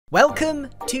Welcome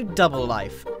to Double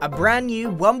Life, a brand new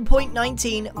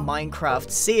 1.19 Minecraft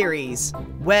series,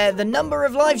 where the number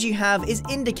of lives you have is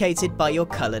indicated by your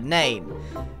colour name.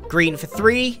 Green for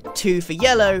 3, 2 for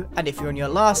yellow, and if you're on your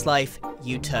last life,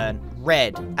 you turn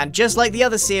red. And just like the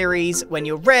other series, when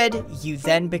you're red, you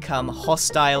then become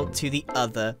hostile to the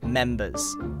other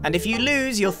members. And if you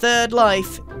lose your third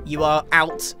life, you are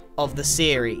out of the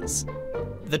series.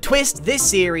 The twist this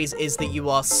series is that you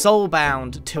are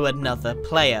soulbound to another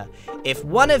player. If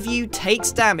one of you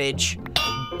takes damage,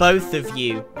 both of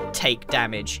you take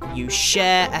damage. You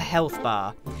share a health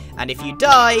bar. And if you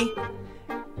die,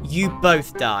 you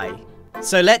both die.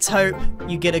 So let's hope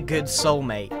you get a good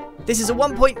soulmate. This is a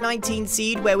 1.19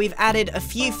 seed where we've added a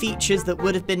few features that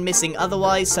would have been missing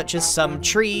otherwise, such as some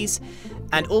trees.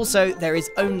 And also, there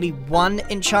is only one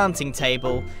enchanting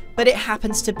table, but it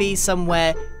happens to be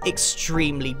somewhere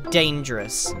extremely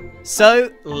dangerous.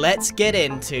 So, let's get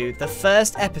into the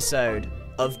first episode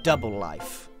of Double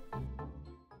Life.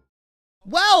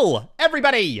 Well,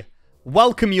 everybody,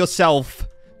 welcome yourself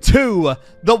to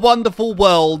the wonderful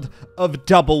world of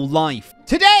Double Life.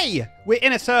 Today, we're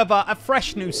in a server, a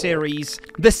fresh new series,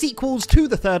 the sequels to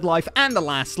the Third Life and the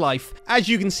Last Life. As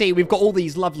you can see, we've got all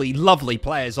these lovely, lovely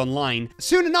players online.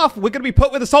 Soon enough, we're going to be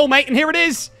put with a soulmate, and here it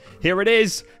is. Here it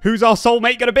is. Who's our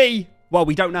soulmate going to be? Well,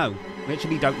 we don't know. We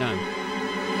actually don't know.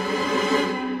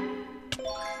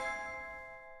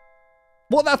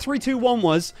 What that 3, 2, 1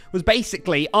 was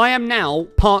basically, I am now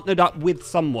partnered up with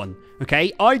someone,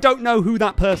 okay? I don't know who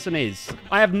that person is.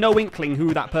 I have no inkling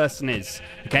who that person is,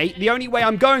 okay? The only way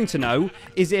I'm going to know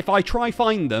is if I try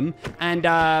find them and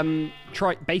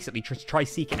try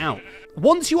seek it out.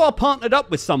 Once you are partnered up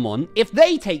with someone, if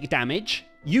they take damage,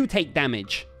 you take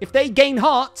damage. If they gain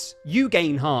hearts, you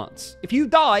gain hearts. If you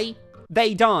die,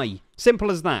 they die.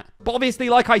 Simple as that. But obviously,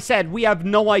 like I said, we have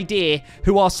no idea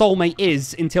who our soulmate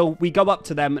is until we go up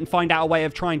to them and find out a way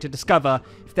of trying to discover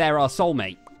if they're our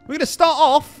soulmate. We're going to start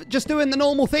off just doing the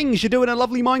normal things you do in a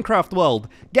lovely Minecraft world.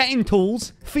 Getting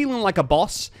tools, feeling like a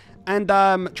boss, and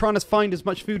trying to find as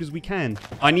much food as we can.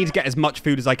 I need to get as much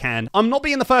food as I can. I'm not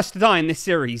being the first to die in this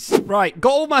series. Right,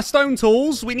 got all my stone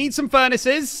tools. We need some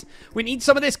furnaces. We need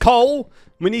some of this coal.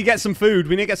 We need to get some food.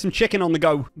 We need to get some chicken on the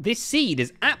go. This seed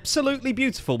is absolutely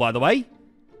beautiful, by the way.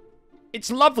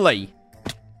 It's lovely.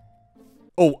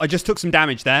 Oh, I just took some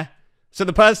damage there. So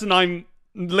the person I'm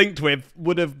linked with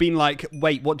would have been like,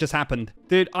 wait, what just happened?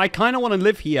 Dude, I kind of want to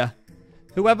live here.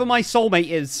 Whoever my soulmate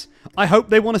is, I hope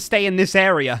they want to stay in this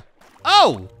area.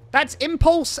 Oh, that's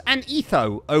Impulse and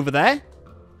Etho over there.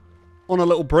 On a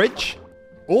little bridge.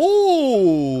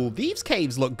 Oh, these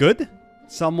caves look good.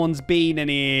 Someone's been in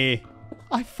here.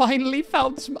 I finally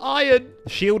found some iron. The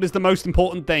shield is the most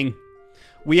important thing.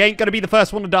 We ain't going to be the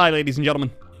first one to die, ladies and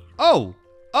gentlemen. Oh.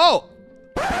 Oh.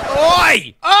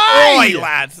 Oi! Oi! Oi,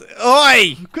 lads!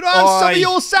 Oi! Could I have some of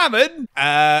your salmon?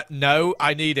 No,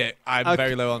 I need it. I'm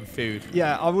very low on food.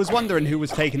 Yeah, I was wondering who was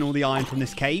taking all the iron from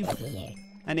this cave.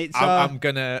 And it's, I'm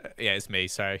gonna... Yeah, it's me,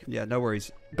 sorry. Yeah, no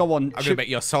worries. Go on. I'm gonna make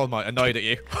your soulmate annoyed at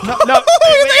you. No.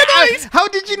 How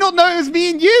did you not know it was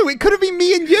me and you? It could have been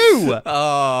me and you.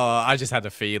 Oh, I just had a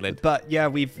feeling. But yeah,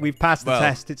 we've passed the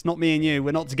test. It's not me and you.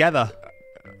 We're not together.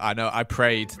 I know. I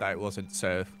prayed that it wasn't,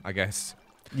 so I guess...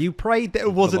 You prayed that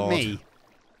it wasn't me?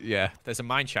 Yeah. There's a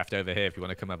mine shaft over here if you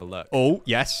want to come have a look. Oh,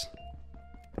 yes.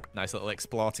 Nice little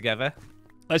explore together.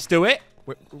 Let's do it.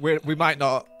 We might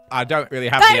not... I don't really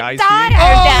have the eyes for you.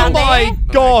 Oh my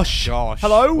gosh.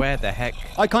 Hello? Where the heck?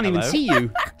 I can't even see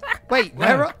you. Wait,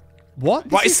 where are... What?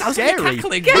 What? It sounds scary. like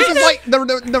cackling. This is like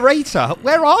the narrator.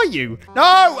 Where are you?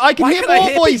 No, I can hear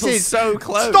more voices. So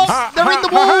close. Stop! They're in the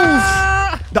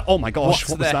walls. Oh my gosh,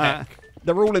 what was that? Heck?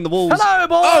 They're all in the walls. Hello,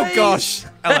 boys! Oh, gosh.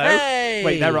 Hello. Hey.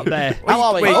 Wait, they're up there. How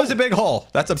are we? Wait, that was a big hole.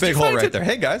 That's a big hole right there.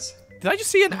 Hey, guys. Did I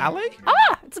just see an alley?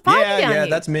 Ah, it's a party down Yeah, here.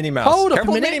 that's Minnie Mouse. Hold up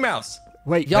Careful, a minute. Minnie Mouse.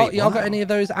 Wait, Y'all what? got any of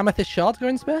those amethyst shards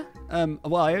going spare?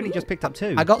 Well, I only just picked up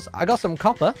 2. I got some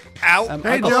copper. Ow.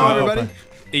 Hey, Hello, everybody.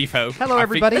 Evo. Hello,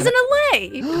 everybody. There's an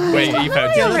alley. Wait,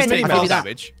 Evo, did you just take I'll give more you that.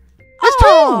 damage?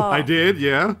 Oh, I did,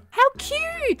 yeah. how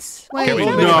cute. Wait, Okay, wait,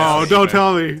 No, don't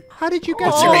tell me. how did you get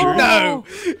No.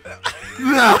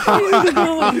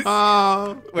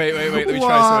 Oh, Wait, let me try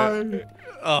why? something.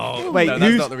 Oh, Wait, no,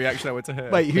 that's who's- not the reaction I want to hear.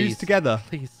 Wait, who's Please. together?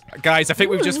 Please. Guys, I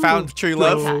think we've just found true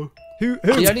love. Oh, Who?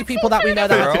 The only people that we know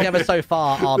that are together so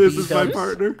far are this is my B-dubs,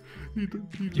 partner.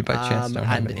 You by chance don't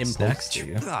have and any Impulse. snacks, do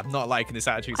you? I'm not liking this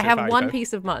attitude so I have far, one Evo.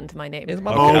 piece of mutton to my name. Here's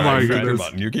my Oh Okay, my you keep your goodness.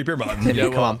 mutton. You keep your mutton. You know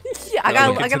Come on. what? Yeah, I Look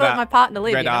gotta into let that my partner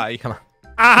leave. Red you know? eye. Come on.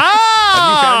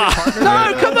 Aha!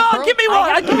 No, come on, give me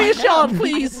one. Give me a shard,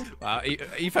 please. Well,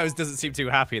 Evo doesn't seem too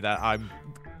happy that I'm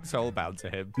soulbound to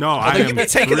him. No, I I think am you're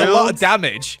taking a lot thrilled. of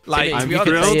damage. Like, I'm to be honest.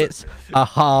 thrilled. It's a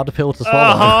hard pill to A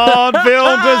swallow. hard pill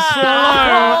to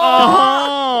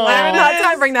swallow.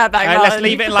 Don't bring that back. Hey, let's on.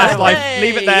 leave it in last life.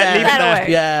 Leave it there. Leave it That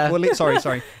there. away. Yeah.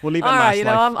 Sorry. We'll leave it in All last right, you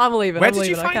know, life. I'm leaving. Where I'm did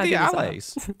you leaving. I find can't the do this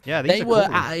allies? Yeah, these They are were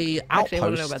cool. at a Actually, I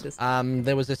wanna know about outpost. this.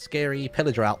 There was a scary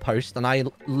pillager outpost, and I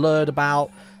lured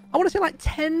about, I want to say like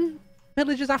 10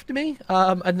 villagers after me,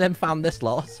 and then found this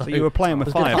lot. So you were playing with I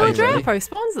was gonna fire, find Pillager basically. them. outpost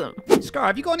spawns them. Scar,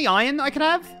 have you got any iron I can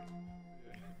have?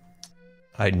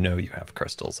 I know you have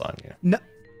crystals on you. No.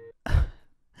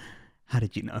 How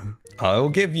did you know? I will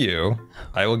give you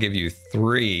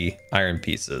 3 iron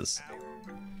pieces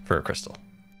for a crystal.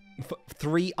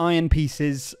 3 iron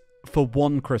pieces for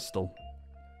 1 crystal.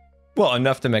 Well,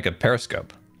 enough to make a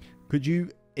periscope. Could you?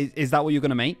 Is that what you're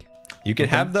gonna make? You can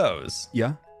have those.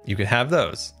 Yeah. You can have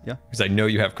those. Yeah. Because I know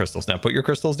you have crystals. Now put your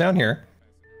crystals down here.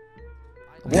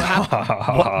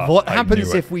 What I happens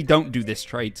knew it. if we don't do this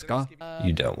trade, Scar?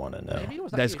 You don't want to know. Maybe it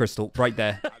was There's actually- crystal right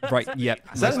there. Right. Yep.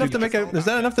 Is that enough to make Is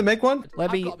that enough to make one?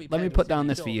 Let me put down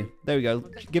this for you. There we go.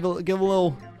 Give a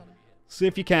little. See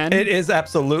if you can. It is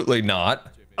absolutely not.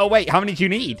 Oh wait, how many do you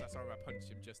need?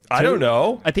 I don't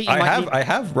know. I think you might need- I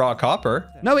have raw copper.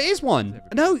 No, it is 1.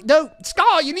 No,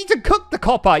 Scar, you need to cook the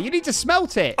copper. You need to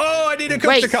smelt it. Oh, I need to cook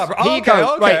Wait, the copper. here you Okay,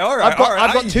 go. okay, Wait, all right. I've got- all right.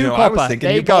 I've got 2 I copper. was thinking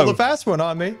There you you pulled go. the fast one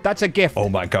on me. That's a gift. Oh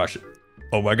my gosh.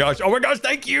 Oh my gosh. Oh my gosh.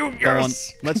 Thank you. Go on.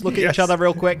 Yes. Let's look at Yes. each other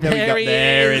real quick. There we There go. he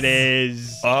There is. it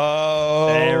is. Oh,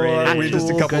 There it are we is. just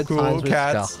a couple Good cool times with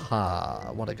cats?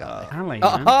 Scar. What a guy. Ali,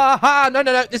 man.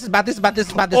 No. This is bad. This is bad. This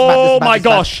is bad. This is bad. Oh this is bad, my this is bad.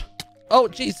 gosh. Oh,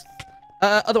 jeez.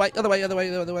 Other way.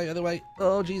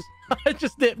 Oh, jeez. I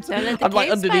just dipped. Don't let the I'm like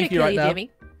cave underneath spider you right kill now.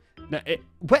 Jimmy. No,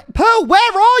 Pearl,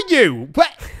 where are you? Where?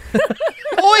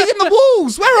 Oh, he's in the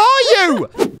walls. Where are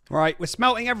you? Right, we're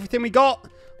smelting everything we got.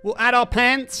 We'll add our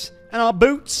pants and our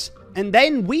boots. And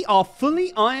then we are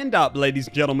fully ironed up, ladies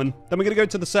and gentlemen. Then we're going to go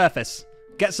to the surface.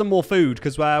 Get some more food,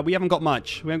 because we haven't got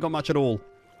much. We haven't got much at all.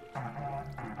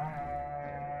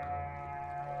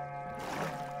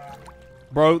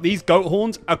 Bro, these goat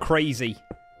horns are crazy.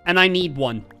 And I need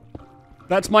one.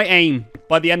 That's my aim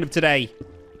by the end of today.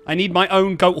 I need my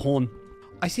own goat horn.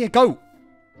 I see a goat.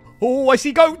 Oh, I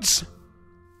see goats.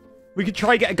 We could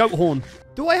try get a goat horn.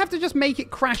 Do I have to just make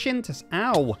it crash into...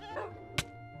 Ow.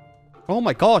 Oh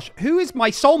my gosh. Who is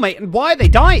my soulmate and why are they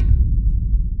dying?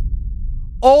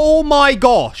 Oh my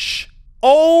gosh.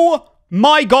 Oh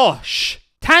my gosh.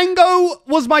 Tango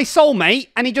was my soulmate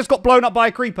and he just got blown up by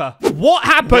a creeper. What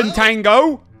happened,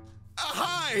 Tango?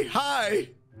 Hi.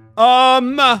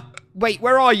 Wait,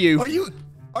 where are you?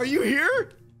 Are you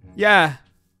here? Yeah.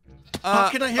 How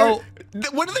can I hear? oh.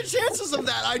 What are the chances of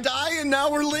that? I die and now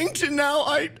we're linked and now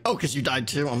Oh, because you died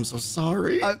too. I'm so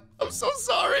sorry. I'm so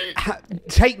sorry.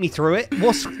 Take me through it.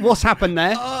 What's happened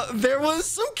there? There was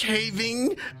some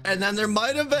caving, and then there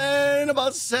might have been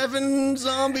about 7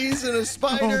 zombies and a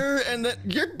spider, and that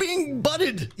you're being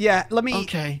butted. Yeah, let me...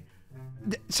 Okay.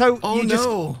 So Oh,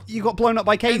 no. you got blown up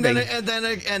by caving. And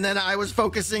then I was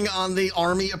focusing on the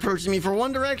army approaching me from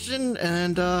one direction,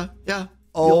 and yeah.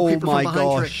 Oh creeper from my behind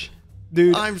gosh. trick.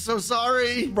 Dude. I'm so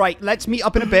sorry. Right, let's meet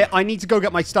up in a bit. I need to go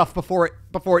get my stuff before it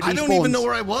despawns. I don't even know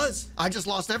where I was. I just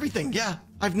lost everything. Yeah,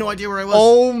 I have no idea where I was.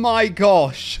 Oh my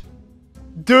gosh.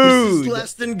 This Dude. is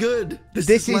less than good. This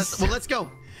This is- less, well, let's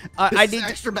go. I This need is to-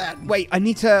 extra bad. Wait, I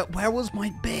need to... Where was my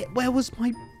bit? Where was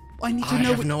my... I need to I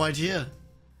know... have no idea.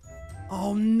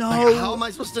 Oh no. Like, how am I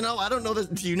supposed to know? I don't know this.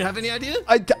 Do you have any idea?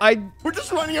 I... We're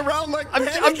just running around like I'm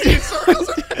panicking in circles.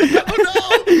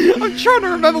 Oh no! I'm trying to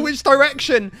remember which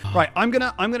direction. Right, I'm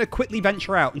gonna quickly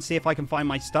venture out and see if I can find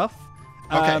my stuff.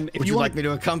 Okay. If Would you want- like me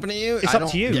to accompany you? It's I up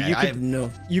don't- to you. Yeah, You I could- have no.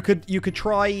 You could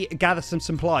try gather some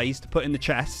supplies to put in the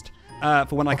chest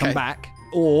for when I come Okay. back,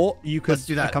 or you could Let's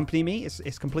do that. accompany me.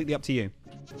 It's completely up to you.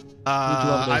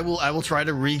 I will try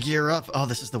to re-gear up. Oh,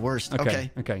 this is the worst.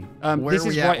 Okay. Okay. Where This are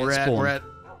is we right at? at spawn. We're at.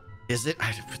 Is it?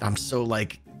 I'm so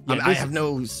like. Yeah, I this- have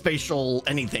no spatial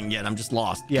anything yet. I'm just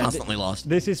lost. Yeah, Constantly lost.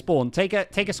 This is spawn. Take a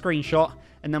screenshot,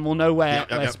 and then we'll know where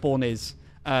Yep. spawn is.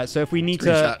 So if we need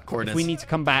Screenshot coordinates. to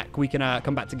come back, we can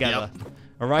come back together.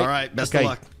 All right. All right, best of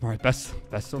luck. All right. Best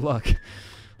of luck.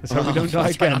 Let's hope we don't die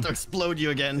I'll try again. not to explode you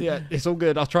again. Yeah, it's all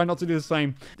good. I'll try not to do the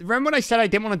same. Remember when I said I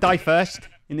didn't want to die first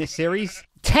in this series?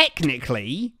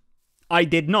 Technically, I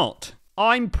did not.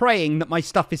 I'm praying that my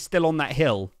stuff is still on that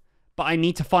hill, but I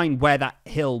need to find where that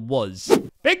hill was.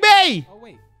 Big B! Oh,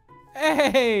 wait.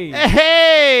 Hey!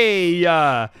 Hey!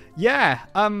 Yeah.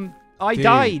 I Dude.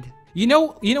 died. You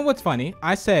know what's funny?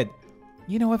 I said,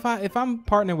 if I'm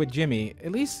partnered with Jimmy,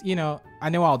 at least, I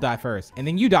know I'll die first. And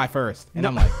then you die first. And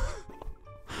I'm like,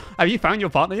 Have you found your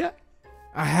partner yet?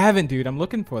 I haven't, dude. I'm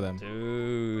looking for them.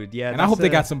 Dude, yeah. And I hope they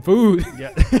got some food.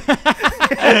 Yeah.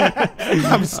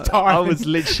 I'm starving. I was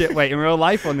lit shit wait in real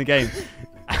life on the game.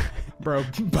 Bro,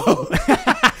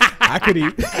 I could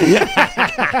eat.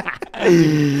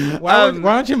 Why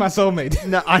aren't you my soulmate?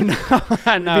 No, I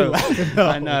know.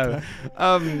 I know.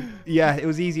 Yeah, it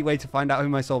was an easy way to find out who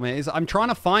my soulmate is. I'm trying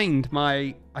to find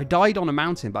my... I died on a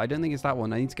mountain, but I don't think it's that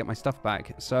one. I need to get my stuff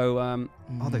back. So,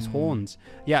 oh, those horns.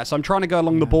 Yeah, so I'm trying to go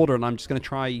along the border, and I'm just going to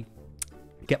try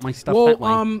get my stuff that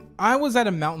way. I was at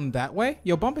a mountain that way.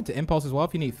 You'll bump into Impulse as well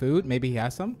if you need food. Maybe he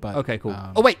has some, but... Okay, cool.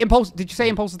 Oh, wait, Impulse. Did you say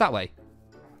Impulse is that way?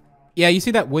 Yeah, you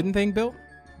see that wooden thing built?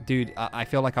 Dude, I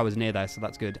feel like I was near there, so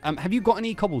that's good. Have you got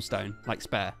any cobblestone, like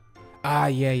spare?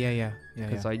 Yeah.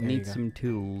 Because I need some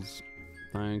tools.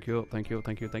 Thank you.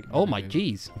 Oh my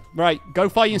jeez. Right, go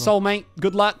find your soulmate.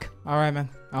 Good luck. All right, man.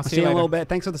 I'll see you you in a later. little bit.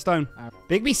 Thanks for the stone.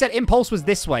 Bigby said Impulse was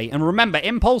this way, and remember,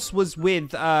 Impulse was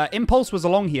with Impulse was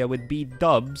along here with B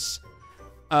Dubs.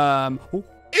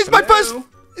 It's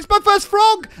my first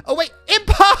frog. Oh wait,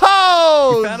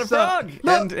 Impulse! You found a frog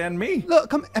and me. Look,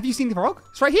 come. Have you seen the frog?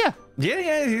 It's right here.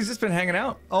 Yeah. He's just been hanging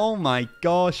out. Oh my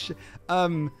gosh.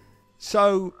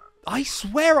 So I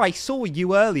swear I saw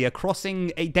you earlier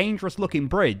crossing a dangerous-looking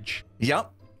bridge.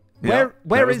 Yep.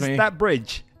 Where is that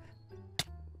bridge?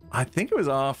 I think it was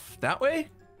off that way.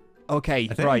 Okay,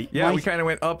 right. Yeah, we kind of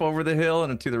went up over the hill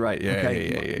and to the right. Yeah,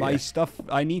 okay, my stuff.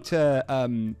 I need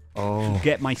to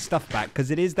get my stuff back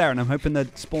because it is there, and I'm hoping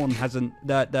that spawn hasn't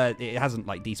it hasn't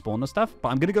like despawned or stuff. But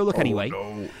I'm gonna go look anyway.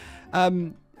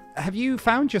 No. Have you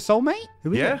found your soulmate?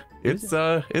 Who is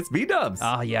it? It's B-Dubs.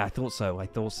 Ah, yeah, I thought so.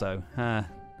 At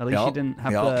least you didn't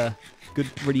have the good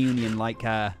reunion like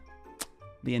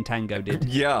me and Tango did.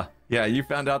 Yeah, you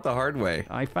found out the hard way.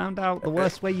 I found out the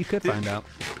worst way you could find out.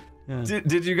 Yeah.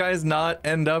 Did you guys not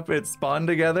end up at spawn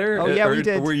together? Oh yeah, we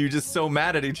did. Or were you just so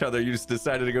mad at each other you just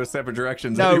decided to go separate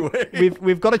directions no, anyway?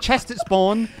 we've got a chest at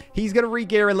spawn. He's gonna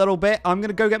re-gear a little bit. I'm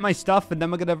gonna go get my stuff, and then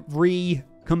we're gonna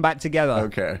come back together.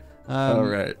 Okay. All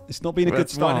right. It's not been a good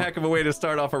start. That's one heck of a way to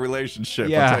start off a relationship.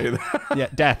 Yeah. I'll tell you that. Yeah,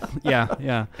 death. Yeah.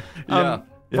 Yeah.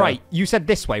 Right. You said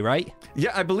this way, right?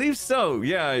 Yeah, I believe so.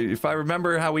 Yeah, if I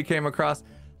remember how we came across,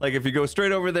 like if you go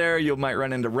straight over there, you might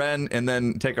run into Ren and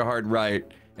then take a hard right.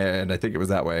 And I think it was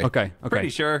that way. Okay. Pretty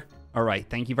sure. All right.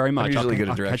 Thank you very much. I'm usually good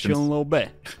at I'll catch directions. you in a little bit.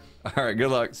 All right. Good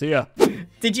luck. See ya.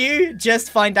 Did you just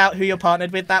find out who you're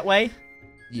partnered with that way?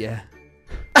 Yeah.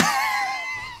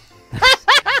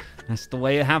 That's the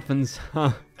way it happens.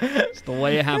 It's the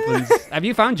way it happens. Have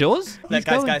you found yours? Look,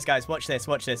 guys, watch this.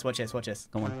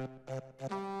 Come on.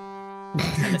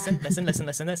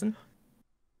 Listen.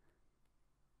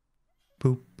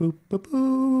 Boop, boop, boop,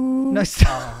 boop. No,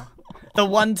 the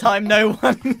one time no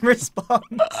one responds.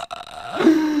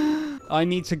 I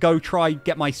need to go try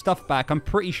get my stuff back. I'm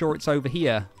pretty sure it's over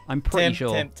here. I'm pretty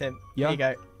sure. Tim. Yeah? Here you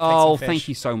go. Oh, thank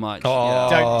you so much. Oh. Yeah.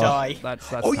 Don't die. That's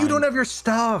Oh, you don't have your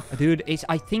stuff. Dude,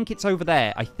 I think it's over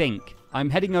there. I think. I'm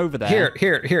heading over there.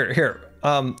 Here.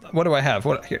 What do I have?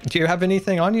 Here, do you have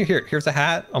anything on you? Here's a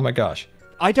hat. Oh my gosh.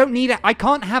 I don't need it. I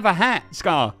can't have a hat,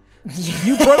 Scar.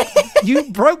 You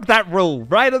broke that rule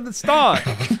right at the start.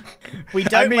 We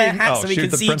don't wear hats so we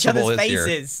can see each other's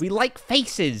faces. We like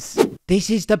faces. This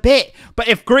is the bit. But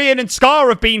if Grian and Scar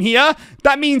have been here,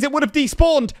 that means it would have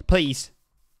despawned. Please.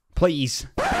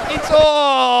 It's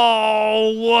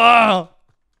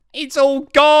all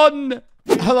gone.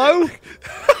 Hello?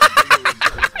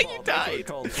 You died.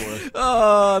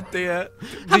 Oh dear.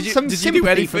 Have some did you sympathy do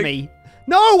anything for me.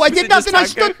 No, I did nothing. I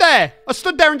stood there. I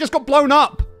stood there and just got blown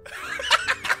up.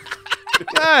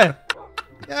 Yeah.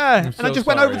 And I just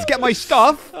went over to get my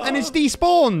stuff, and it's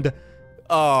despawned.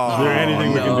 Oh, Is there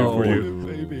anything we can do for you?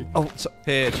 baby. Oh, so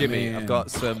Here, Jimmy, I've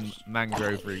got some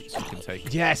mangrove roots you can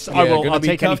take. yes, Yeah, I will. gonna I'll be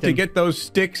take tough anything. to get those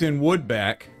sticks and wood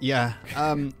back. Yeah.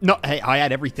 No. Hey, I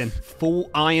had everything. Full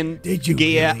iron gear.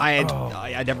 really?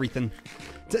 I had everything.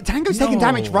 Tango's taking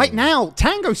damage right now.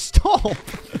 Tango, stop.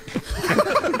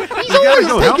 He's always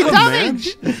go help taking him, man.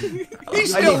 damage.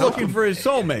 He's still looking for his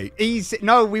soulmate.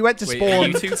 No, we went to Wait, spawn. are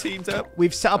you two teamed up?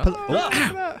 We've set up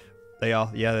a... They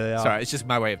are. Yeah, they are. Sorry, it's just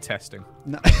my way of testing.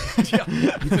 No.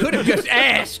 You could have just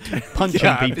asked. Punching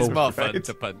people. It's more fun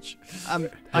to punch.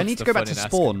 I need to the go back fun to in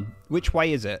spawn. Which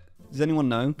way is it? Does anyone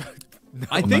know?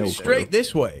 I think straight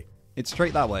this way. It's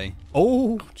straight that way.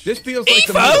 Oh. This feels like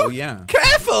the middle, yeah.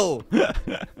 Careful!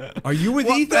 Are you with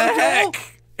What Ethan? the heck?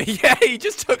 Yeah, he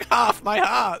just took half my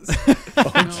hearts.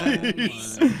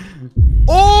 Jeez.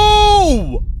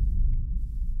 Oh!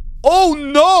 Oh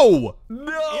no!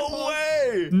 No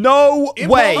way! No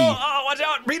way! Oh, watch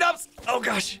out! Read up! Oh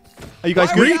gosh! Are you guys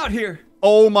Why are we good? out here?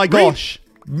 Oh my gosh!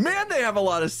 Man, they have a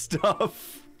lot of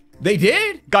stuff. They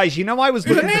did? Guys, you know I was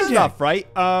looking at stuff, right?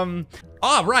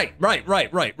 Ah, right.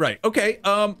 Okay.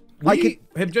 We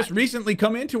have just recently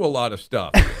come into a lot of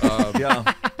stuff.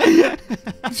 Yeah.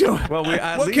 So, Well,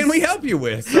 what can we help you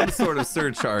with? Some sort of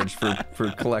surcharge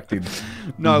for collecting.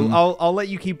 No, I'll let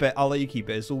you keep it. I'll let you keep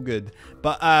it. It's all good.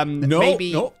 But No,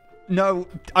 maybe no. no,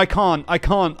 I can't.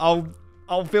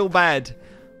 I'll feel bad.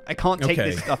 I can't take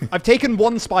Okay. this stuff. I've taken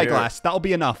one Here. spyglass. That'll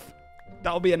be enough.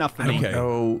 That'll be enough for me. Okay.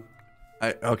 Oh,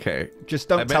 okay. Just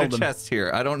don't I tell made a them. chest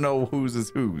here. I don't know whose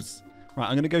is whose. Right,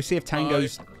 I'm gonna go see if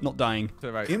Tango's not dying.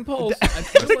 Impulse. I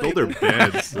feel Stole their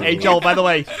beds. Hey Joel, by the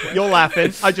way, you're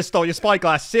laughing. I just stole your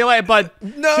spyglass. See you later, bud.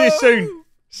 No! See you soon.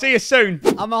 See you soon.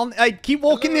 I'm on. Hey, keep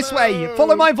walking this way.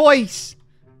 Follow my voice.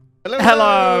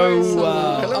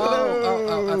 Hello.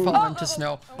 I fall into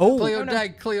snow. Oh. Cleo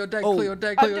dead, Cleo dead, Oh. Cleo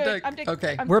dead, I'm Cleo dead, dead. I'm dead.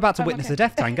 Okay. We're about to witness a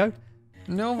death, Tango.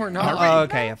 No, we're not. Oh,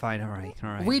 okay, fine. All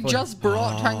right. We just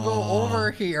brought Tango over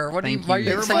here. What do you? Thank Why you. you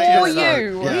They were excited For about that?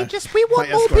 you. Yeah. We want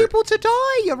My more escort. people to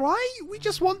die, all right? We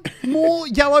just want more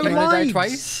yellow You're gonna die lives.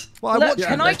 twice? Well, I Look, watched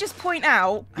can them. I just point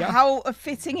out Yeah. how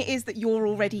fitting it is that you're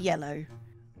already yellow?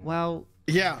 Well,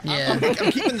 Yeah, Yeah.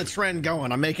 I'm keeping the trend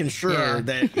going. I'm making sure Yeah.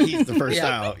 that he's the first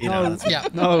Yeah. out. You know, No. It's- Yeah,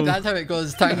 No. that's how it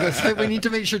goes. Tango's like, we need to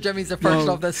make sure Jimmy's the first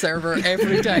No. off the server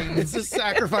every time. it's a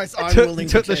sacrifice I'm Took- willing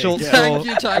took to the take. short Yeah. straw. Thank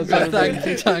you, Tango. Thank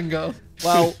you, Tango.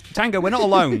 well, Tango, we're not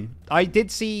alone. I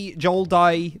did see Joel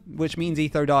die, which means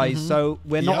Etho dies, so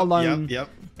we're not Yep, alone Yep.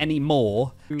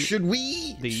 anymore. Should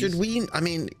we? These. Should we? I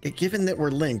mean, given that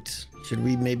we're linked, should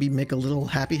we maybe make a little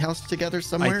happy house together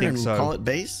somewhere think and so. call it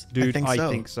base? Dude, I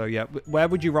think so. yeah. Where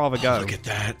would you rather go? Look at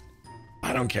that.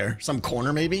 I don't care. Some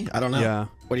corner maybe. I don't know. Yeah.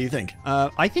 What do you think?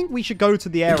 I think we should go to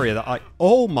the area that I...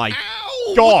 Oh my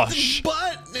Ow! gosh. With the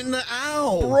butt and the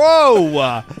owl.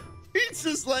 Bro! It's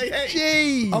just like,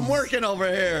 hey, Jeez! I'm working over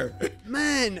here.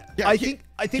 Man, Yeah, I think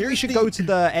we here's should the- go to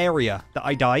the area that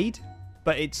I died,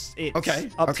 but it's Okay,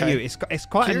 up to okay. you. It's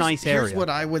quite a nice area. Here's what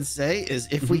I would say is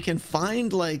if we can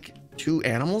find like 2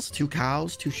 animals, 2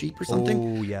 cows, 2 sheep or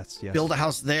something, Oh, yes. build a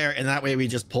house there, and that way we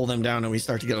just pull them down and we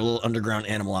start to get a little underground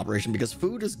animal operation because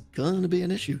food is gonna be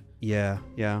an issue. Yeah.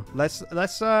 Let's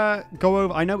go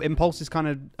over. I know Impulse is kind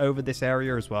of over this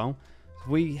area as well. If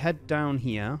we head down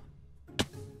here,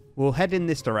 we'll head in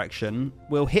this direction.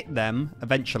 We'll hit them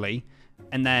eventually,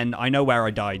 and then I know where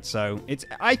I died. So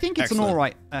I think it's Excellent. an all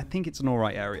right. I think it's an all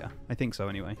right area. I think so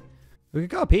anyway. We could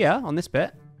go up here on this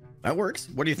bit. That works.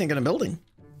 What are you thinking of building?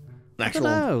 An I actual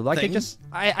don't know. Like thing?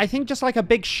 I think just like a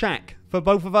big shack for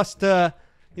both of us to,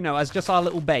 as just our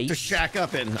little base. to shack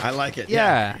up in. I like it.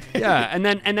 Yeah. and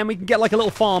then we can get like a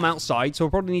little farm outside. So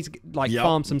we'll probably need to like Yep.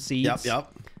 farm some seeds. Yep.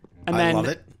 And I then love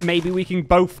it. maybe we can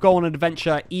both go on an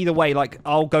adventure either way. Like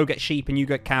I'll go get sheep and you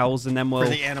get cows, and then we'll. For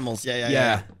the animals.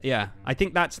 Yeah. Yeah. I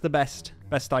think that's the best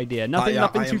idea. Nothing I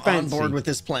too am fancy. on board with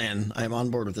this plan. I am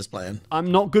on board with this plan.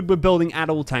 I'm not good with building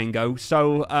at all, Tango.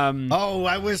 So Oh,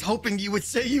 I was hoping you would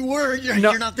say you were.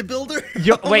 You're not the builder.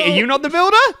 Oh, wait, no. are you not the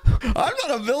builder? I'm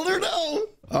not a builder, no.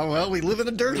 Oh well, we live in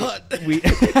a dirt hut.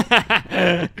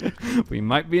 We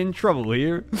might be in trouble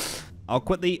here. I'm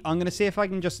going to see if I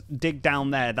can just dig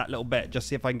down there that little bit. Just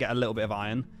see if I can get a little bit of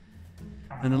iron.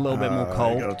 And a little bit more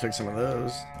coal. Go take some of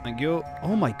those. Thank you.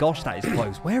 Oh my gosh, that is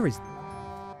close. Where is...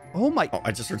 Oh my... Oh,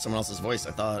 I just heard someone else's voice.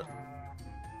 I thought.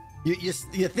 You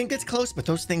think it's close, but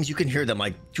those things you can hear them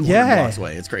like 200 blocks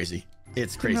away. It's crazy.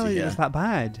 It's crazy. I didn't know it Yeah. was that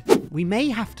bad. We may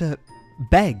have to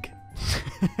beg.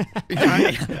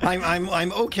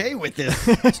 I'm okay with this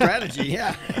strategy.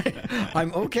 Yeah,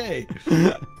 I'm okay.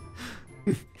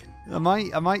 I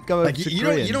might go over Like to you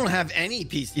Korean. don't have any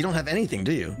piece. You don't have anything,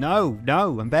 do you? No,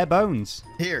 I'm bare bones.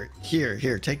 Here.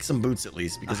 Take some boots at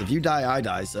least, because if you die, I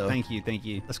die. So Thank you.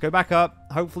 Let's go back up.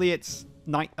 Hopefully it's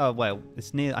night. Oh well,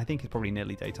 it's near. I think it's probably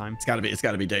nearly daytime. it's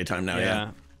gotta be daytime now.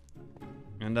 Yeah.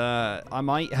 And I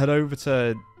might head over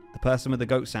to the person with the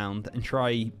goat sound and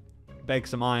try beg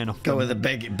some iron off. Go them. with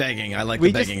the begging. I like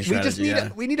the begging strategy.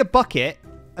 We need a bucket,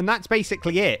 and that's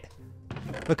basically it.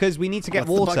 Because we need to get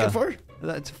What's water. the bucket for?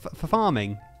 That's for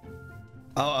farming.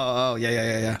 Oh,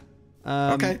 yeah.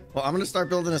 Okay, well, I'm gonna start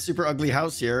building a super ugly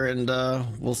house here, and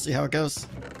we'll see how it goes.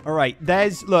 All right.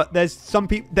 There's some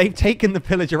people. They've taken the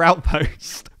pillager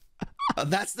outpost.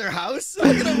 That's their house?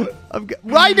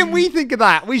 Why didn't we think of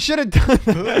that? We should have done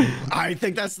that. I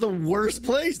think that's the worst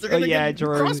place. They're gonna yeah, get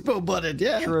true. crossbow butted.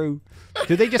 Yeah. True.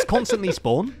 Do they just constantly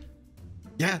spawn?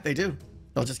 Yeah, they do.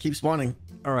 They'll just keep spawning.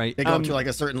 All right. They go up to like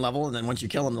a certain level, and then once you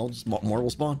kill them, more will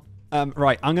spawn.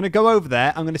 Right. I'm gonna go over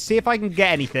there. I'm gonna see if I can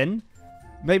get anything.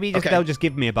 Maybe they'll just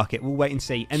give me a bucket. We'll wait and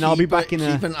see, and I'll be back in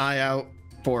a. Keep an eye out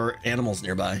for animals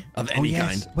nearby of any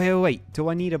kind. Wait. Do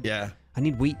I need a? Yeah. I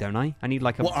need wheat, don't I? I need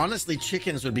like a... Well, honestly,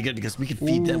 chickens would be good because we could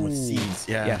feed them with seeds.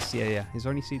 Yeah. Yes, yeah. Is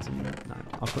there any seeds in there? No.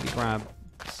 I'll quickly grab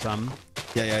some.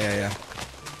 Yeah.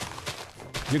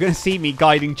 You're gonna see me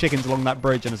guiding chickens along that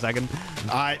bridge in a second.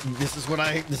 This is what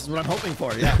I'm hoping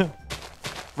for. Yeah.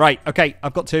 Right. Okay.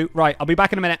 I've got 2. Right. I'll be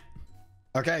back in a minute.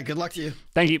 Okay. Good luck to you.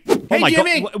 Thank you. Hey, oh my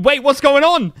Jimmy! God. Wait. What's going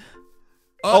on?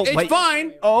 It's wait.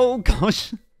 fine. Oh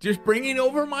gosh. Just bringing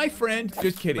over my friend.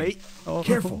 Just kidding. Wait. Oh.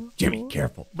 Careful, Jimmy.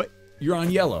 Careful. But you're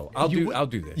on yellow. I'll do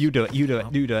this. You do it. You do it.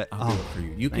 You do it. I'll do it for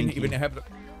you. You can even have it.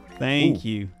 Thank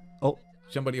you. Oh.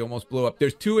 Somebody almost blew up.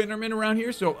 There's 2 Endermen around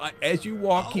here, so as you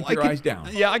walk, keep your eyes down.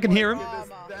 Yeah, I can hear him.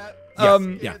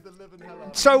 Yeah.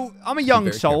 So I'm a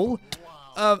young soul.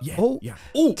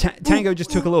 Tango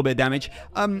just took a little bit of damage.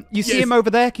 You see him over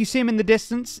there? Can you see him in the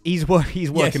distance? He's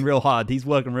working real hard. He's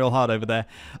working real hard over there.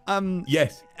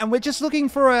 Yes. And we're just looking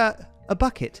for a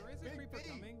bucket.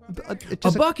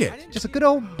 A bucket? Just a good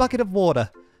old bucket of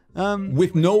water.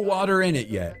 With no water in it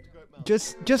yet.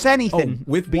 Just anything.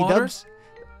 With B-dubs.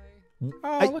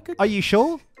 Are you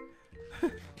sure?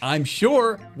 I'm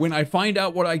sure when I find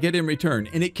out what I get in return,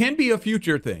 and it can be a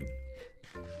future thing.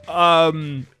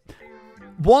 1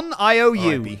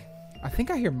 IOU. I think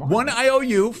I hear more. 1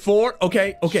 IOU for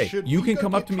okay. You can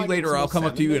come up to me later. I'll come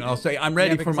up to you and I'll say I'm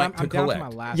ready for my to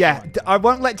collect. I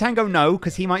won't let Tango know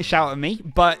because he might shout at me.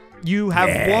 But you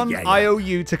have 1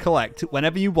 IOU to collect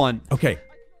whenever you want. Okay.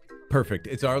 Perfect.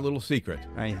 It's our little secret.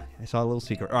 Right, it's our little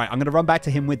secret. All right, I'm going to run back to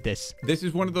him with this. This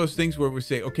is one of those things where we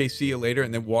say, okay, see you later,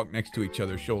 and then walk next to each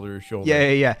other, shoulder to shoulder.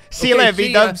 Yeah. See you later,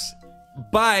 V-dubs.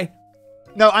 Bye.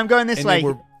 No, I'm going this way.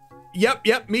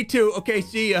 Yep, me too. Okay,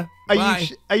 see ya. Bye.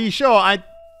 Are you sure?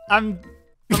 I'm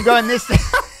going this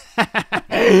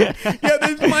Yeah,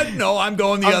 this is my... No, I'm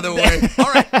going the other way.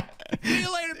 All right. See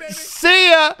you later, baby. See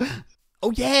ya.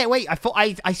 Oh, yeah, wait. I thought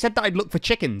I said that I'd look for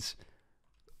chickens.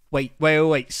 Wait.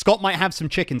 Scott might have some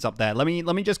chickens up there. Let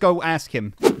me just go ask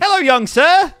him. Hello, young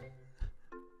sir.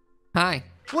 Hi.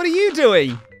 What are you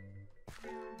doing?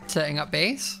 Setting up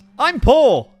base? I'm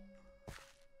poor.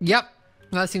 Yep.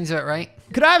 That seems about right.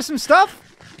 Could I have some stuff?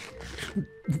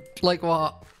 Like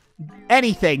what?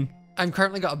 Anything. I'm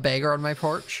currently got a beggar on my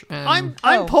porch. I'm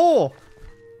poor.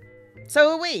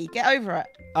 So are we. Get over it.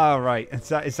 Oh, right. Is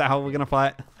that how we're gonna play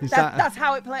it? That's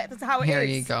how it plays. That's how it is. Here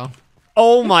you go.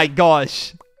 Oh my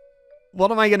gosh. What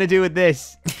am I gonna do with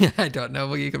this? I don't know.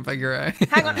 Well, you can figure out.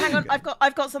 Hang on.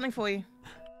 I've got something for you.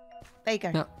 There you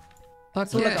go. No.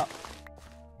 That's all I got.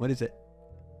 What is it?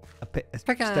 A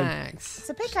pickaxe. It's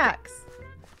a pickaxe.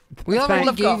 We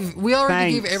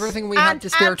already gave everything we had to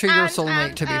spare to your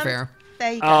soulmate. To be fair.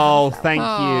 There you go. Oh, thank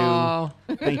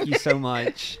you. Thank you so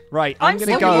much. Right, I'm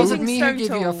gonna go. It wasn't me who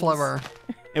gave you a flower.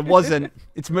 It wasn't.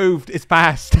 It's moved. It's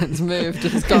passed. It's moved.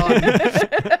 It's gone.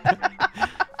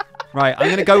 Right, I'm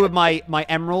gonna go with my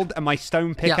emerald and my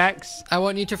stone pickaxe. Yeah. I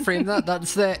want you to frame that.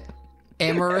 That's the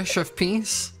Emerish of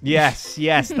peace. Yes,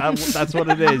 that's what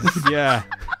it is. Yeah.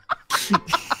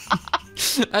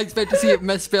 I expect to see it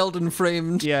misspelled and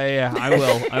framed. Yeah,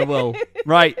 I will.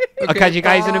 Right, I'll catch you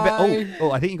guys in a bit.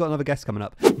 Oh, I think you got another guest coming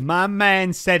up. My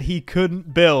man said he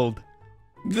couldn't build.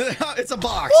 It's a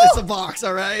box. It's a box,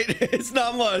 all right? It's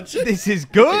not much. This is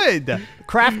good.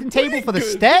 Crafting table for the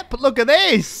step. Look at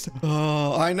this.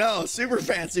 Oh, I know. Super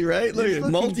fancy, right? Look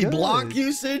at multi-block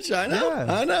usage. I know.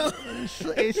 Yeah. I know.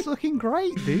 It's looking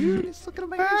great, dude. It's looking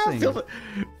amazing.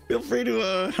 Feel free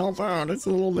to help out. It's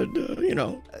a little bit,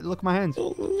 Look at my hands.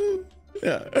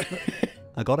 Yeah.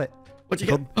 I got it. What you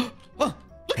got? Oh,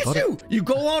 look at you. You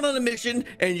go out on a mission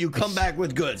and you come back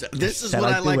with goods. This is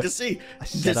what I like to see.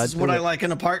 This is what I like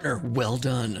in a partner. Well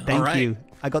done. Thank you.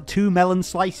 I got 2 melon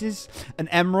slices, an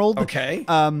emerald, okay,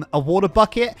 a water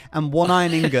bucket, and 1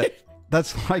 iron ingot.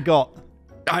 That's what I got.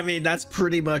 I mean, that's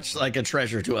pretty much like a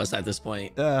treasure to us at this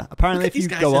point. Apparently, if you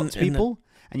go up to people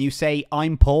and you say,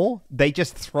 I'm poor, they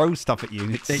just throw stuff at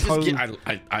you.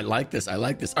 I like this. I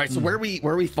like this. All right, so where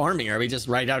are we farming? Are we just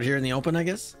right out here in the open, I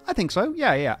guess? I think so.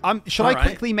 Yeah. Should I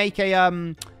quickly make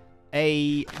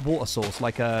a water source,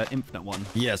 like a infinite one?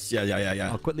 Yes. Yeah.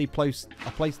 I'll quickly place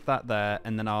that there,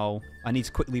 and then I need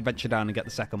to quickly venture down and get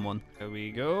the second one. There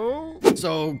we go.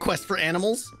 So quest for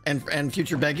animals and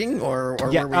future begging, or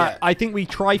yeah, where we at? I think we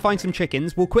try find some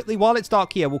chickens. We'll quickly, while it's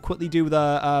dark here, we'll quickly do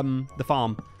the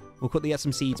farm. We'll quickly get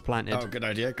some seeds planted. Oh, good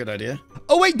idea. Good idea.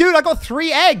 Oh wait, dude, I got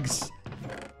 3 eggs.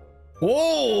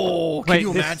 Whoa! Can you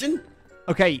imagine?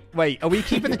 Okay, wait. Are we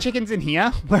keeping the chickens in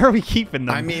here? Where are we keeping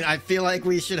them? I mean, I feel like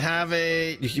we should have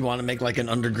you want to make like an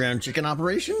underground chicken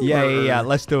operation? Yeah.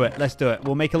 Let's do it.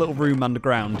 We'll make a little room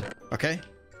underground. Okay.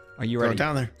 Are you ready? Go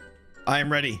down there. I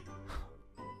am ready.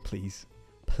 Please.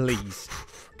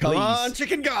 Come on,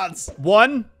 chicken gods.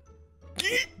 1,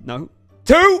 No.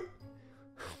 2.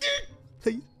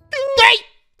 3.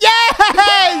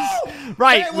 Yes!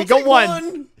 Right, Hey, we we'll got take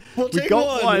one. We'll We take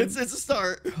got one. It's a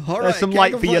start. All right. There's some can't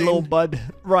light for you, complain. little bud.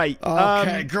 Right.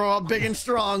 Okay, grow up big and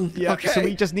strong. Yeah, Okay. so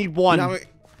we just need one. Now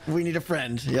we need a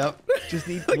friend. Yep. Just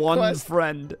need one Quest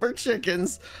friend. for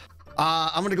chickens.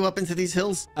 I'm gonna go up into these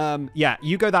hills. Yeah,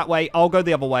 you go that way, I'll go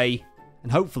the other way,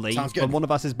 and hopefully, Sounds good. when one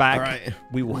of us is back, All right.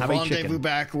 we will have a Rendezvous chicken.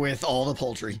 back with all the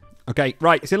poultry. Okay,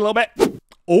 right, see you in a little bit.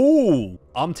 Oh,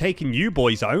 I'm taking you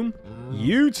boys home.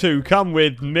 You two come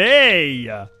with me.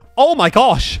 Oh my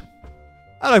gosh.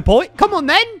 Hello, boy. Come on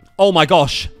then. Oh my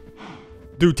gosh.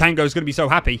 Dude, Tango's gonna be so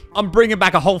happy. I'm bringing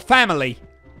back a whole family.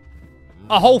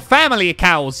 A whole family of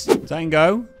cows.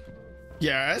 Tango.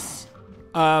 Yes.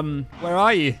 Where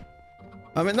are you?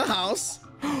 I'm in the house.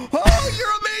 Oh,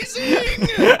 you're amazing!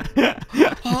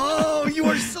 Oh, you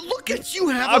are so. Look at you.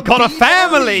 Have I've got a bee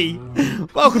family.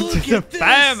 Welcome Look to the at this.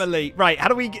 family. Right, how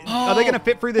do we get... Are they going to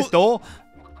fit through this door?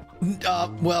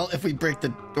 Well, if we break the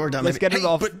door down, Let's maybe. get it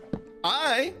off. But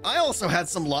I also had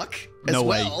some luck as No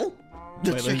way. well.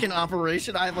 The Really? chicken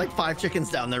operation. I have like 5 chickens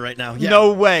down there right now. Yeah.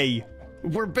 No way.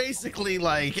 We're basically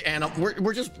like, and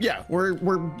we're just, yeah, we're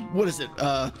what is it?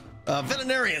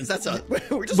 Veterinarians. That's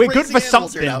we're just We're good raising for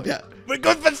animals here something. now. Yeah. We're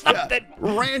good for something.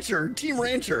 Rancher, team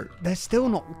rancher. They're still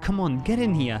not... Come on, get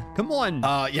in here. Come on.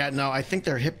 Yeah, no, I think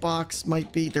their hitbox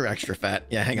might be, they're extra fat.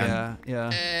 Yeah, hang on.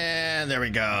 Yeah. And there we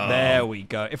go. There we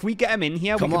go. If we get them in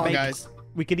here, Come we on, could make... guys.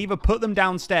 We could either put them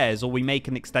downstairs or we make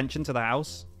an extension to the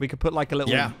house. We could put like a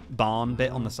little barn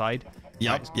bit on the side.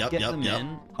 Yep, Right, get them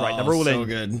in. Right, Oh, they're all so in.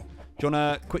 good. Do you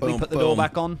want to quickly Boom, put the door boom.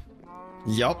 back on?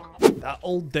 Yup.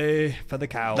 That'll do for the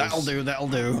cows. That'll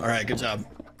do. All right, good job.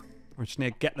 We're just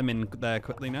going to get them in there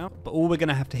quickly now. But all we're going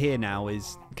to have to hear now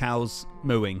is cows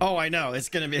mooing. Oh, I know. It's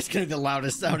gonna be the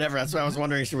loudest sound ever. That's why I was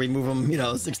wondering, should we move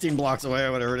them, 16 blocks away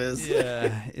or whatever it is?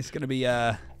 Yeah, it's going to be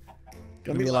a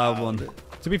loud one.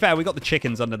 To be fair, we got the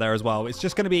chickens under there as well. It's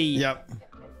just going to be... Yep.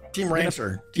 Team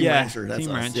Rancher. That's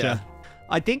Team us. Rancher. Yeah.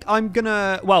 I think I'm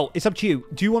gonna... Well, it's up to you.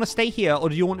 Do you want to stay here, or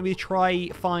do you want me to try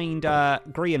find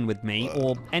Grian with me,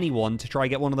 or anyone to try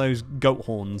get one of those goat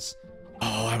horns?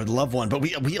 Oh, I would love one, but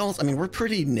we also, I mean, we're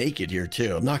pretty naked here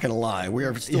too. I'm not gonna lie. We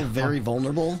are still very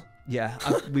vulnerable. Yeah,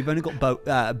 we've only got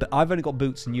I've only got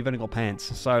boots, and you've only got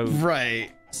pants. So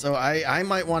right. So I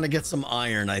might want to get some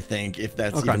iron. I think if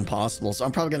that's even possible. So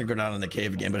I'm probably gonna go down in the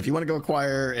cave again. But if you want to go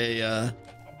acquire a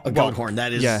goat horn,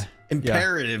 that is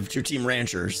imperative to Team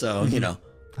Rancher. So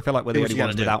I feel like we're the only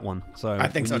ones with that one. So I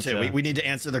think so too. We need to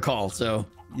answer the call. So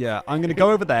yeah, I'm gonna go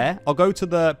over there. I'll go to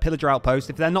the pillager outpost.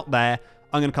 If they're not there,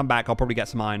 I'm gonna come back. I'll probably get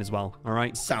some iron as well. All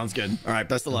right. Sounds good. All right.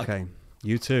 Best of luck. Okay.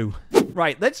 You too.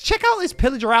 Right. Let's check out this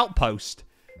pillager outpost,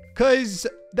 because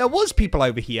there was people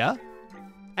over here,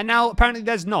 and now apparently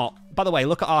there's not. By the way,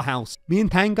 look at our house. Me and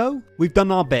Tango, we've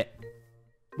done our bit.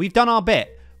 We've done our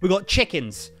bit. We got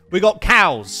chickens. We got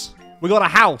cows. We got a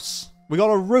house. We got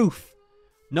a roof.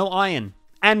 No iron.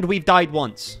 And we've died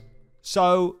once.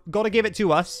 So, gotta give it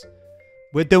to us.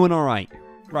 We're doing all right.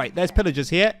 Right, there's pillagers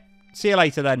here. See you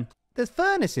later then. There's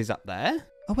furnaces up there.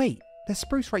 Oh, wait. There's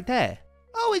spruce right there.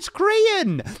 Oh, it's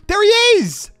Grian. There he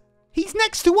is. He's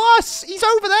next to us. He's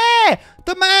over there.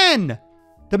 The man.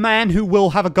 The man who will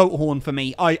have a goat horn for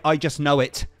me. I just know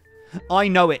it. I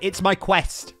know it. It's my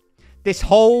quest. This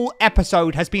whole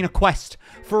episode has been a quest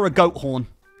for a goat horn.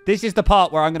 This is the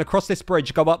part where I'm going to cross this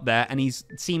bridge, go up there, and he's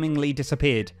seemingly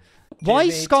disappeared. Why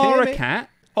scar a cat?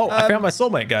 Oh, I found my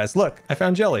soulmate, guys. Look, I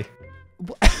found Jelly.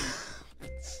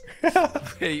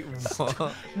 Wait,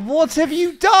 what? What have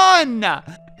you done? Oh,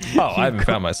 I haven't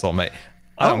found my soulmate.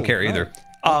 I don't care either.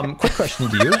 Quick question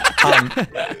to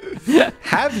you.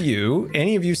 Have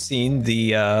any of you seen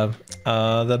the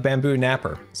bamboo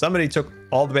napper? Somebody took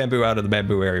all the bamboo out of the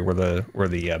bamboo area where the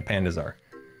pandas are.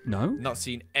 No. Not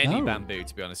seen any bamboo,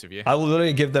 to be honest with you. I will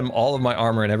literally give them all of my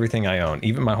armor and everything I own,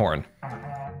 even my horn.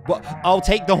 Well, I'll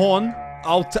take the horn.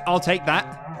 I'll take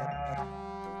that.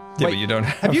 Yeah, Wait, but you don't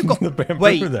have you got the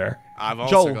bamboo there. I've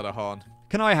also got a horn.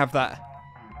 Can I have that?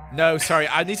 No, sorry.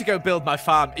 I need to go build my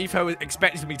farm. Evo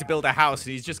expected me to build a house,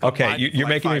 and he's just gone Okay, you're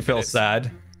like making me 5 feel minutes.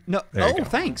 sad. No. There you Oh, go.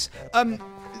 thanks.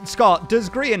 Scott, does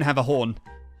Grian have a horn?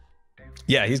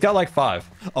 Yeah, he's got like 5.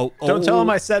 Oh, Don't tell him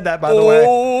I said that, by the way.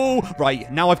 Oh,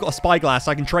 right. Now I've got a spyglass.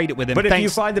 I can trade it with him. But if thanks. you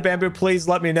find the bamboo, please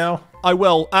let me know. I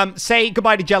will. Say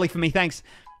goodbye to Jelly for me. Thanks.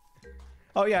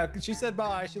 Oh yeah, she said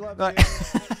bye. She loves you.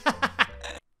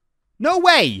 No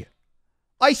way.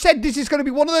 I said this is going to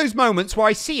be one of those moments where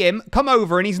I see him come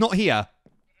over and he's not here.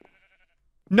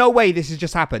 No way this has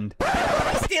just happened.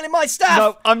 Stealing my stuff.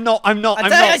 No, I'm not.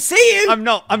 I see you. I'm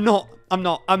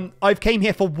not. I've came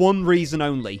here for one reason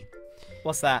only.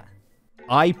 What's that?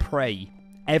 I pray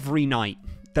every night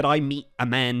that I meet a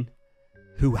man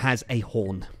who has a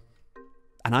horn.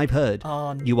 And I've heard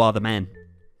you are the man.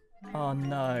 Oh,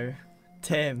 no.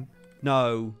 Tim.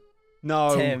 No.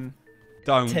 No. Tim.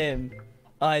 Don't. Tim.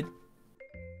 I've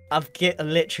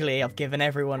given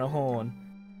everyone a horn.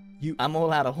 I'm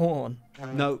all out of horn.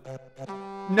 No.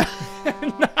 No.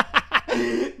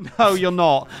 No, you're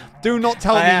not. Do not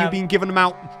tell me you've been giving them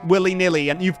out willy-nilly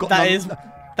and you've got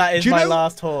That is my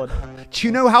last horn. Do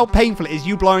you know how painful it is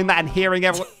you blowing that and hearing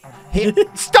everyone...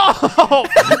 Stop!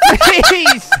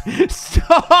 Please!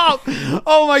 Stop!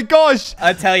 Oh my gosh!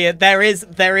 I tell you, there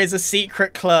is a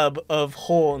secret club of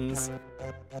horns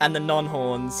and the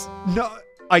non-horns. No,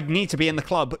 I need to be in the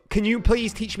club. Can you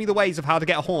please teach me the ways of how to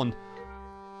get a horn?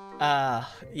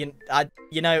 You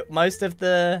know, most of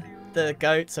the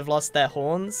goats have lost their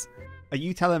horns. Are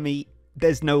you telling me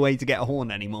there's no way to get a horn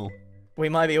anymore? We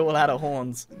might be all out of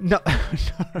horns. No,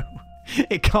 no.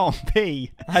 It can't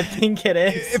be. I think it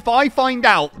is. If I find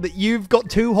out that you've got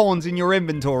 2 horns in your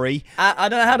inventory... I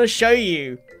don't know how to show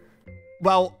you.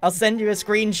 Well... I'll send you a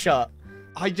screenshot.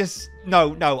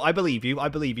 No, I believe you.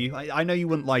 I know you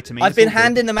wouldn't lie to me. I've been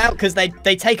handing them out because they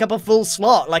take up a full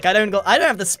slot. Like, I don't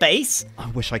have the space. I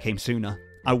wish I came sooner.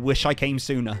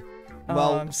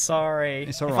 Well, I'm sorry.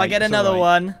 It's all right. If I get another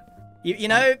one... You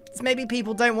know, maybe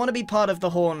people don't want to be part of the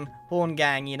horn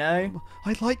gang, you know?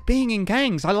 I like being in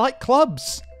gangs. I like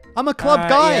clubs. I'm a club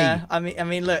guy. Yeah. I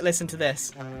mean, look, listen to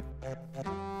this. No!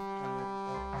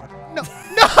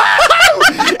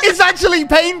 It's actually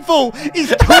painful.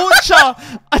 It's torture.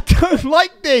 I don't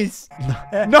like this.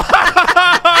 No!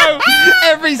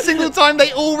 Every single time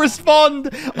they all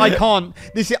respond. I can't.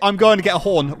 I'm going to get a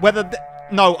horn.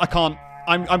 No, I can't.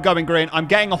 I'm going green. I'm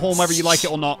getting a horn whether you like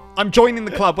it or not. I'm joining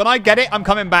the club. When I get it, I'm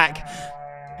coming back.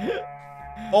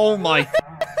 Oh my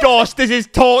gosh, this is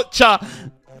torture.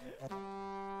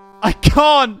 I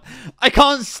can't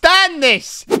stand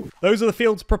this. Those are the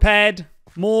fields prepared.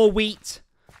 More wheat.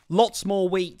 Lots more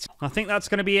wheat. I think that's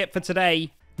going to be it for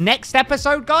today. Next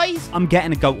episode, guys, I'm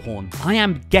getting a goat horn. I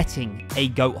am getting a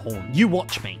goat horn. You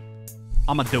watch me.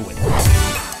 I'm going to do it.